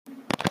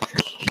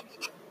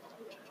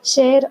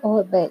शेर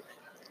और बैल।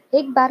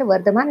 एक बार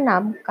वर्धमान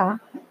नाम का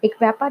एक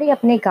व्यापारी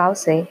अपने गांव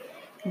से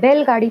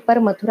बैलगाड़ी पर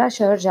मथुरा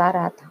शहर जा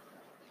रहा था।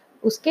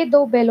 उसके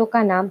दो बैलों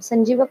का नाम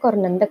संजीवक और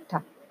नंदक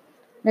था।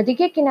 नदी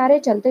के किनारे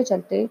चलते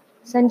चलते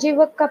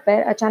संजीवक का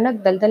पैर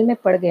अचानक दलदल में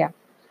पड़ गया।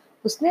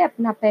 उसने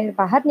अपना पैर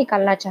बाहर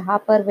निकालना चाहा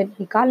पर वह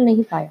निकाल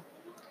नहीं पाया।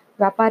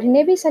 व्यापारी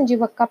ने भी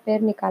संजीवक का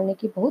पैर निकालने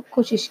की बहुत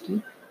कोशिश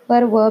की,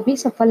 पर वह भी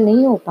सफल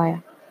नहीं हो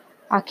पाया।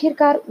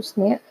 आखिरकार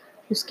उसने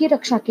उसकी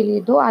रक्षा के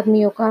लिए दो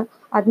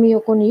आदमियों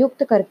को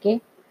नियुक्त करके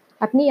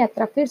अपनी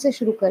यात्रा फिर से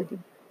शुरू कर दी।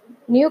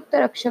 नियुक्त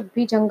रक्षक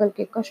भी जंगल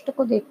के कष्ट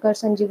को देखकर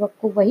संजीवक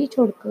को वहीं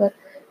छोड़कर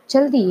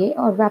चल दिए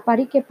और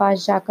व्यापारी के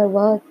पास जाकर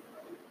वह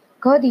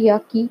कह दिया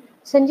कि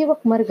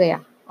संजीवक मर गया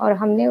और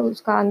हमने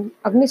उसका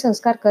अग्नि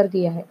संस्कार कर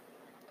दिया है।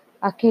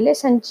 अकेले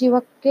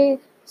संजीवक के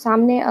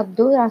सामने अब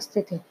दो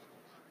रास्ते थे,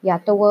 या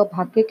तो वह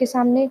भाग्य के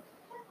सामने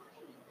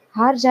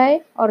हार जाए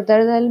और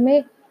दलदल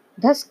में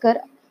धंस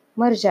कर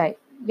मर जाए,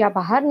 या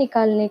बाहर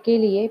निकालने के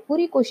लिए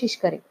पूरी कोशिश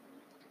करे।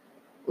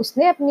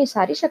 उसने अपनी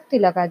सारी शक्ति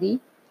लगा दी।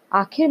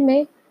 आखिर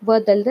में वह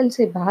दलदल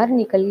से बाहर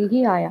निकल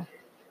ही आया।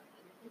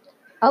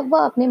 अब वह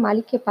अपने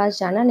मालिक के पास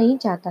जाना नहीं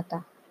चाहता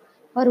था,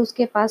 पर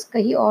उसके पास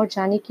कहीं और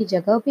जाने की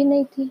जगह भी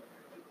नहीं थी।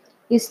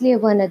 इसलिए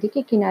वह नदी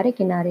के किनारे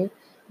किनारे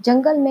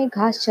जंगल में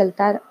घास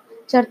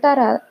चरता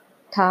रहा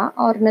था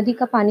और नदी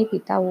का पानी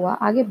पीता हुआ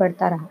आगे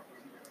बढ़ता रहा।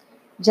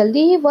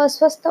 जल्दी ही वह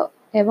स्वस्थ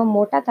एवं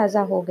मोटा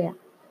ताजा हो गया।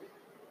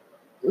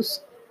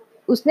 उस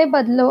उसने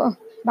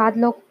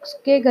बादलों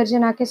के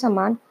गर्जना के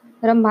समान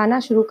रंभाना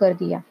शुरू कर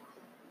दिया।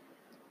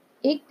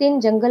 एक दिन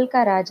जंगल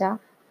का राजा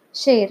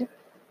शेर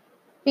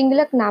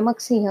पिंगलक नामक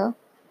सिंह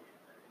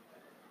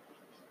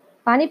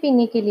पानी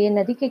पीने के लिए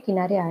नदी के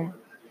किनारे आया।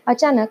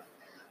 अचानक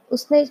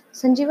उसने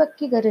संजीवक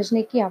की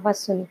गरजने की आवाज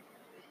सुनी,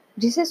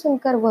 जिसे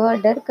सुनकर वह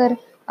डर कर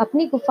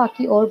अपनी गुफा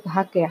की ओर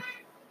भाग गया।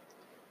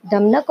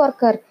 दमनक और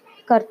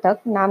करतक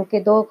नाम के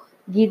दो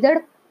गीदड़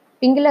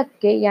पिंगलक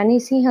के यानी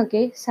सिंह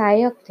के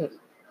सहायक थे।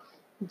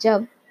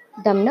 जब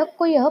दमनक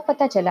को यह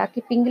पता चला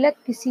कि पिंगलक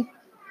किसी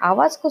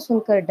आवाज को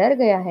सुनकर डर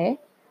गया है,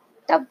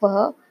 तब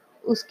वह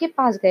उसके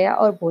पास गया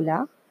और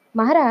बोला,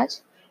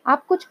 महाराज,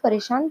 आप कुछ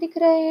परेशान दिख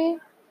रहे हैं।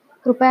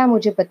 कृपया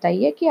मुझे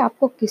बताइए कि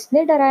आपको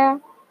किसने डराया।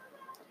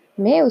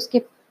 मैं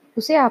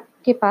उसे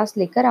आपके पास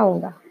लेकर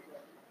आऊंगा।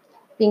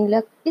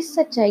 पिंगलक इस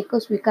सच्चाई को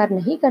स्वीकार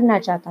नहीं करना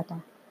चाहता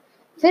था।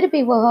 फिर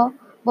भी वह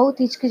बहुत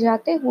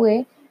हिचकिचाते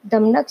हुए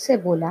दमनक से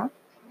बोला,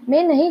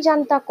 मैं नहीं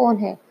जानता कौन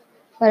है,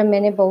 पर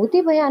मैंने बहुत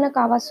ही भयानक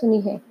आवाज सुनी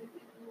है।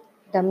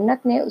 दमनक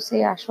ने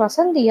उसे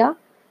आश्वासन दिया,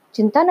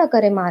 चिंता न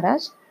करें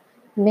महाराज,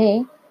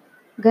 मैं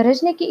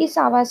गरजने की इस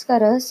आवाज का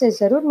रहस्य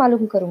जरूर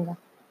मालूम करूंगा।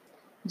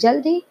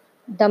 जल्द ही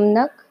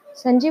दमनक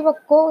संजीवक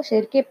को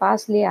शेर के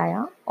पास ले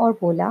आया और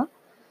बोला,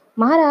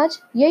 महाराज,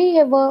 यही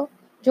है वह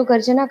जो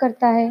गर्जना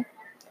करता है।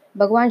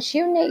 भगवान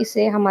शिव ने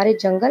इसे हमारे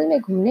जंगल में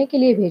घूमने के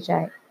लिए भेजा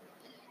है।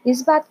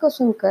 इस बात को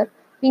सुनकर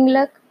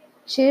पिंगलक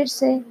शेर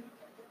से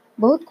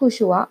बहुत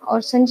खुश हुआ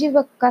और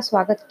संजीवक का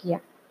स्वागत किया।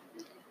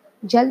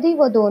 जल्दी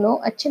वो दोनों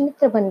अच्छे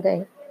मित्र बन गए।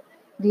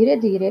 धीरे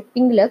धीरे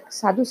पिंगलक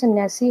साधु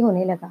सन्यासी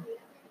होने लगा।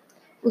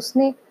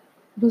 उसने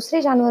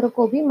दूसरे जानवरों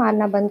को भी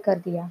मारना बंद कर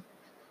दिया,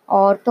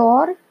 और तो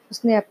और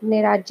उसने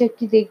अपने राज्य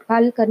की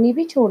देखभाल करनी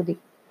भी छोड़ दी।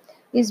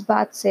 इस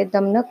बात से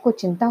दमनक को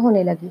चिंता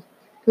होने लगी,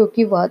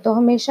 क्योंकि वह तो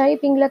हमेशा ही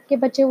पिंगलक के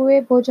बचे हुए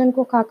भोजन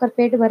को खाकर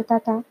पेट भरता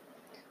था।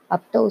 अब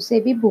तो उसे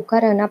भी भूखा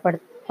रहना पड़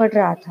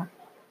रहा था।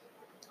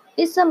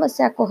 इस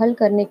समस्या को हल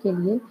करने के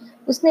लिए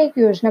उसने एक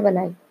योजना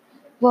बनाई।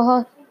 वह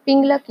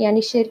पिंगलक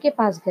यानी शेर के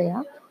पास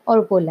गया और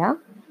बोला,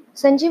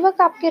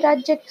 संजीवक आपके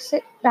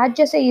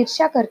राज्य से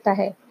ईर्ष्या करता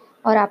है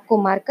और आपको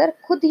मारकर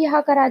खुद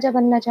यहाँ का राजा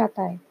बनना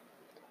चाहता है।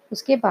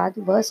 उसके बाद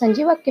वह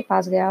संजीवक के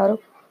पास गया और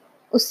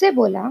उससे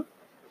बोला,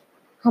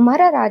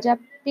 हमारा राजा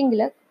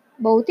पिंगलक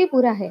बहुत ही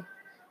बुरा है,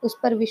 उस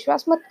पर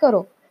विश्वास मत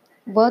करो।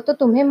 वह तो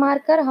तुम्हें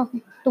मारकर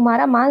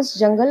तुम्हारा मांस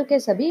जंगल के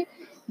सभी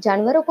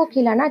जानवरों को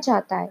खिलाना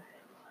चाहता है।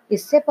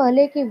 इससे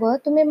पहले कि वह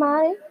तुम्हें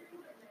मारे,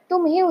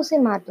 तुम ही उसे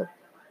मार दो।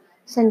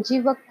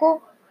 संजीवक को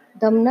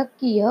दमनक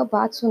की यह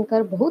बात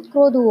सुनकर बहुत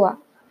क्रोध हुआ।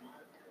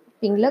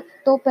 पिंगलक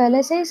तो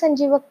पहले से ही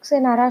संजीवक से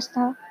नाराज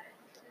था।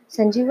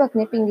 संजीवक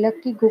ने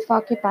पिंगलक की गुफा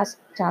के पास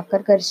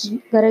जाकर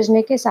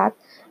गरजने के साथ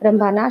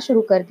रंभाना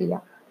शुरू कर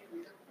दिया।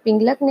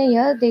 पिंगलक ने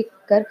यह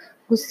देखकर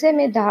गुस्से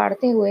में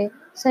दहाड़ते हुए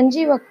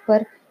संजीवक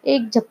पर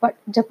एक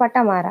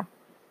झपटा मारा।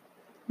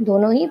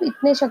 दोनों ही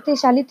इतने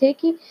शक्तिशाली थे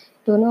कि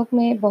दोनों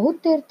में बहुत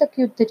देर तक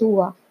युद्ध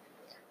हुआ।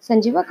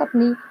 संजीवक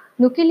अपनी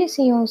नुकीली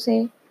सींगों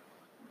से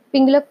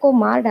पिंगलक को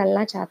मार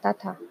डालना चाहता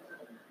था,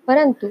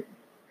 परंतु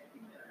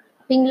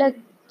पिंगलक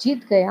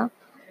जीत गया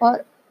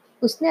और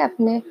उसने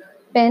अपने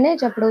पहने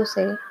जबड़ों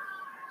से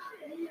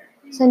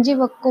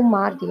संजीवक को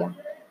मार दिया।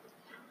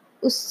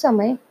 उस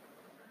समय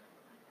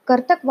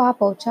करतक वहां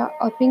पहुंचा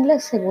और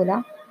पिंगलक से बोला,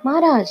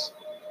 महाराज,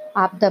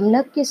 आप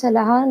दमनक की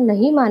सलाह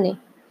नहीं माने।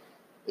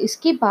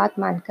 इसकी बात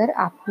मानकर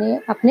आपने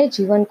अपने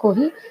जीवन को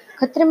ही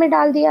खतरे में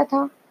डाल दिया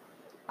था।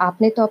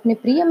 आपने तो अपने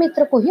प्रिय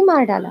मित्र को ही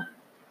मार डाला।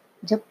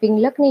 जब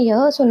पिंगलक ने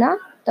यह सुना,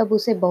 तब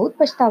उसे बहुत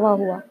पछतावा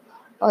हुआ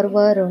और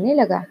वह रोने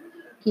लगा।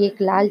 कि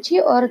एक लालची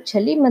और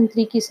छली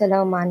मंत्री की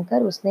सलाह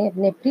मानकर उसने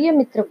अपने प्रिय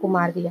मित्र को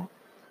मार दिया।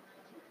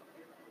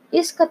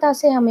 इस कथा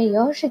से हमें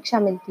यह शिक्षा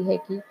मिलती है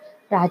कि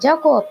राजा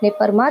को अपने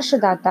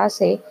परामर्शदाता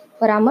से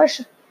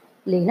परामर्श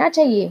लेना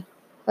चाहिए,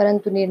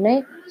 परंतु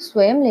निर्णय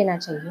स्वयं लेना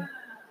चाहिए।